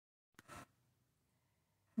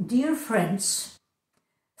Dear friends,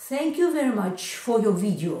 thank you very much for your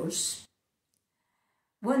videos.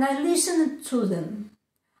 When I listened to them,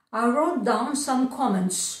 I wrote down some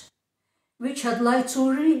comments which I'd like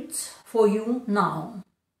to read for you now.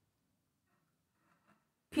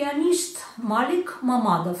 Pianist Malik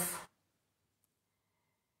Mamadov,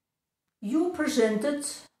 you presented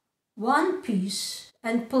one piece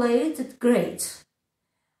and played it great,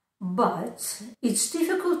 but it's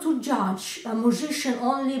difficult to judge a musician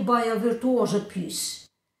only by a virtuoso piece,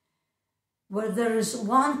 where there is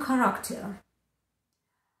one character.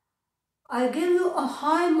 I give you a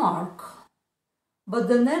high mark, but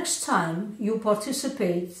the next time you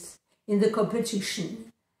participate in the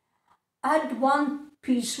competition, add one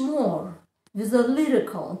piece more with a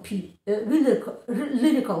lyrical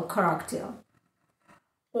character,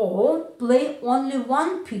 or play only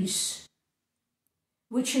one piece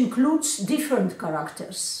which includes different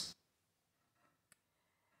characters.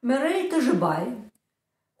 Mireille Tajbai,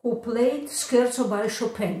 who played Scherzo by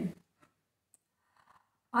Chopin,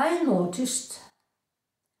 I noticed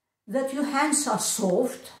that your hands are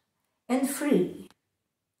soft and free,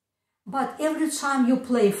 but every time you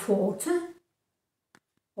play forte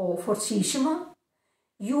or fortissimo,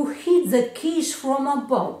 you hit the keys from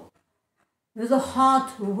above with a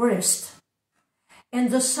hard wrist,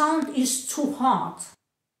 and the sound is too hard.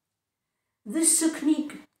 This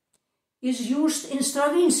technique is used in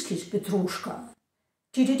Stravinsky's Petrushka,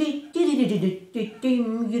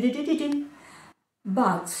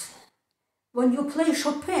 but when you play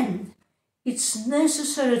Chopin, it's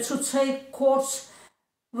necessary to take chords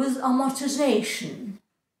with amortization.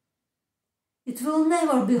 It will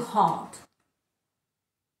never be hard.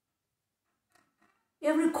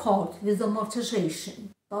 Every chord with amortization,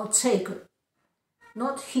 I'll take it,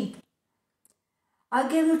 not hit. I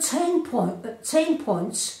gave you 10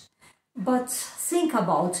 points, but think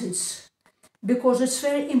about it, because it's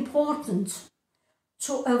very important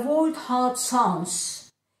to avoid hard sounds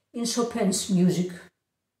in Chopin's music.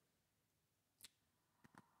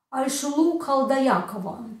 Ayşulu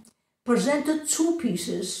Kaldayakova presented two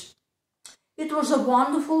pieces. It was a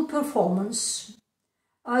wonderful performance.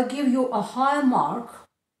 I give you a high mark,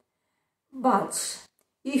 but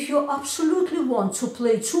if you absolutely want to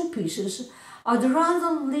play two pieces, I'd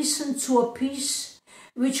rather listen to a piece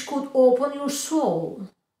which could open your soul.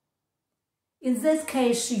 In that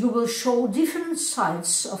case, you will show different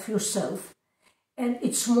sides of yourself, and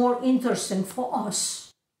it's more interesting for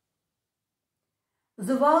us.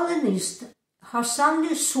 The violinist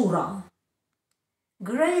Hasanli Sura,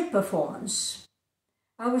 great performance.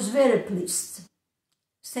 I was very pleased.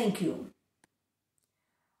 Thank you.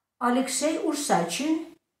 Alexei Ursachi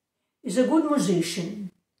is a good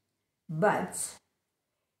musician, but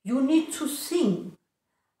you need to think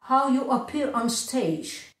how you appear on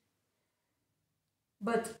stage.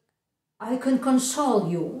 But I can console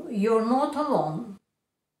you, you're not alone.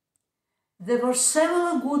 There were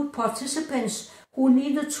several good participants who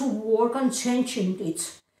needed to work on changing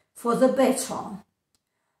it for the better.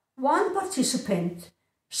 One participant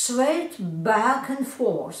swayed back and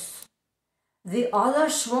forth. The other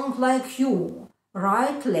swung like you,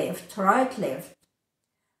 right, left, right, left.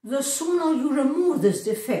 The sooner you remove these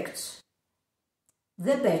defects,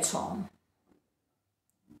 the better.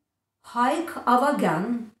 Haik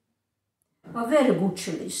Avagan, a very good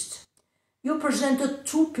cellist. You presented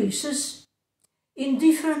two pieces in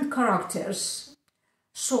different characters,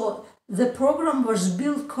 so the program was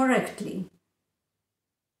built correctly.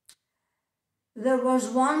 There was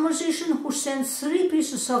one musician who sent three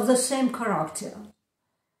pieces of the same character.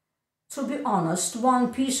 To be honest,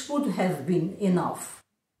 one piece would have been enough.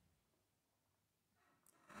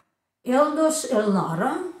 Eldos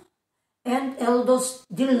Elnara and Eldos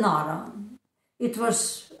Dilnara. It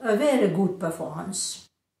was a very good performance.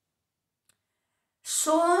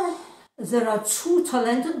 So there are two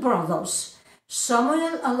talented brothers,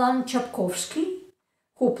 Samuel Alan Chapkovsky,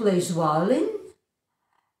 who plays violin,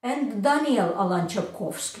 and Daniel Alan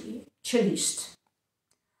Chapkovsky, cellist.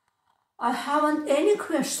 I haven't any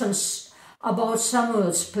questions about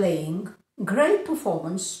Samuel's playing. Great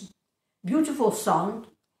performance, beautiful sound,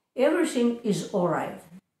 everything is all right.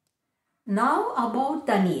 Now about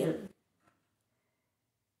Daniel.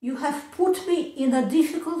 You have put me in a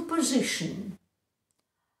difficult position.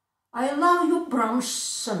 I love your Brahms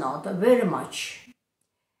sonata very much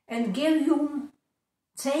and gave you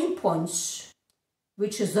 10 points,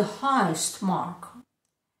 which is the highest mark.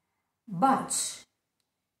 But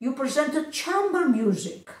you presented chamber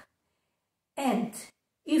music, and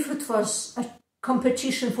if it was a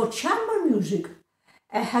competition for chamber music,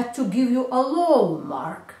 I had to give you a low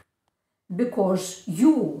mark, because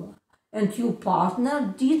you and your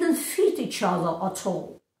partner didn't fit each other at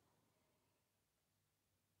all.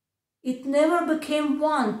 It never became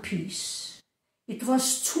one piece. It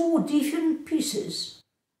was two different pieces.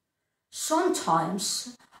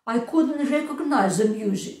 Sometimes I couldn't recognize the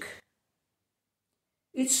music.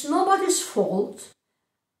 It's nobody's fault,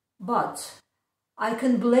 but I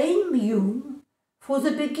can blame you for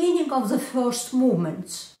the beginning of the first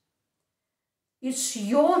movement. It's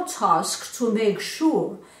your task to make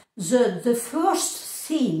sure that the first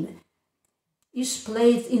theme is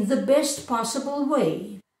played in the best possible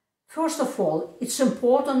way. First of all, it's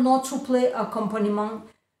important not to play accompaniment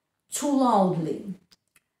too loudly.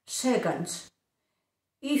 Second,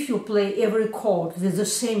 if you play every chord with the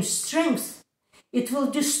same strength, it will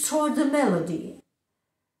destroy the melody.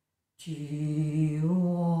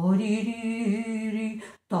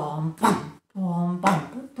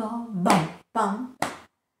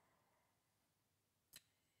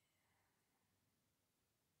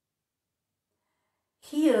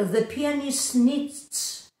 Here, the pianist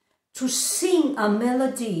needs to sing a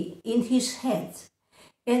melody in his head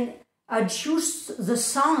and adjust the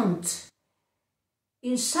sound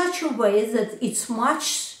in such a way that it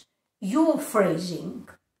matches your phrasing.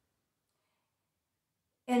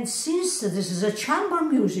 And since this is a chamber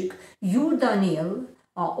music, you, Daniel,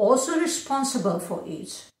 are also responsible for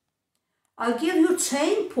it. I give you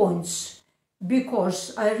 10 points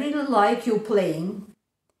because I really like you playing.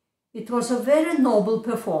 It was a very noble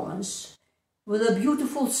performance with a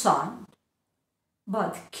beautiful sound.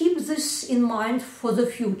 But keep this in mind for the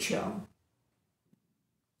future.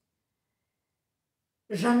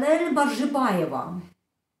 Janelle Barzibaeva.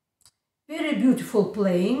 Very beautiful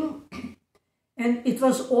playing, and it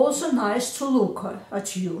was also nice to look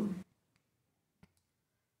at you.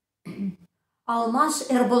 Almaz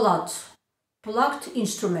Erbolat, plucked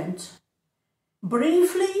instrument.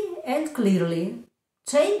 Briefly and clearly,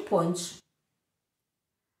 10 points.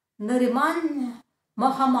 Nariman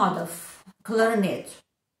Mohammadov, clarinet.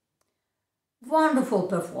 Wonderful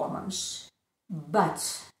performance,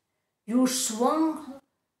 but you swung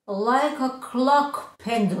like a clock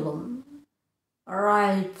pendulum.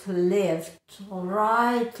 Right, left,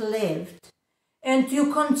 and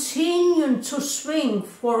you continued to swing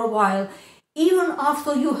for a while, even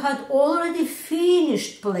after you had already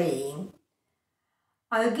finished playing.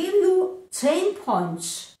 I'll give you 10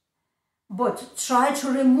 points, but try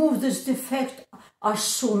to remove this defect as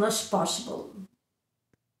soon as possible.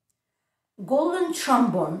 Golden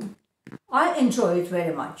trombone, I enjoy it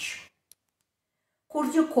very much.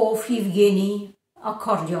 Kurdyukov Yevgeny,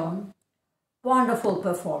 accordion. Wonderful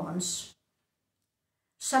performance.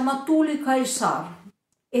 Samatuli Kaysar,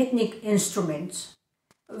 ethnic instrument.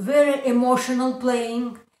 Very emotional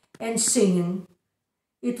playing and singing.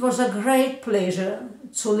 It was a great pleasure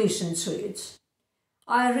to listen to it.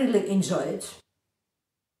 I really enjoyed it.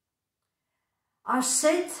 I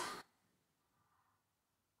said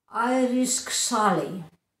Iris Ksali,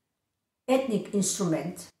 ethnic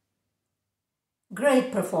instrument.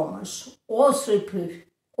 Great performance, all three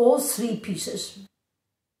pieces.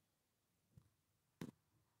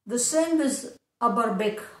 The same with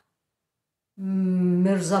Abarbek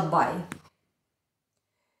Mirzabai.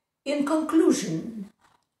 In conclusion,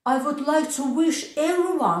 I would like to wish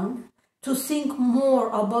everyone to think more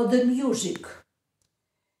about the music.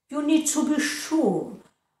 You need to be sure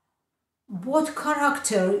what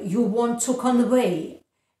character you want to convey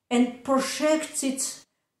and project it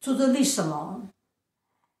to the listener.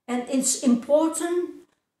 And it's important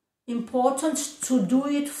to do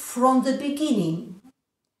it from the beginning.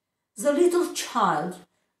 The little child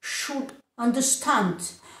should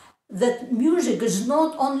understand that music is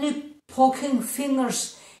not only poking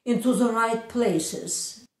fingers into the right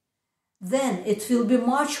places. Then it will be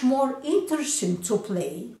much more interesting to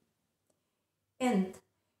play. And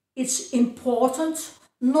it's important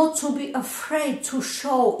not to be afraid to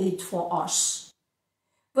show it for us.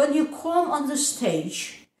 When you come on the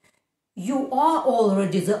stage, you are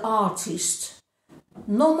already the artist,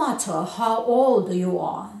 no matter how old you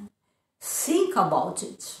are. Think about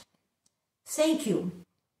it. Thank you.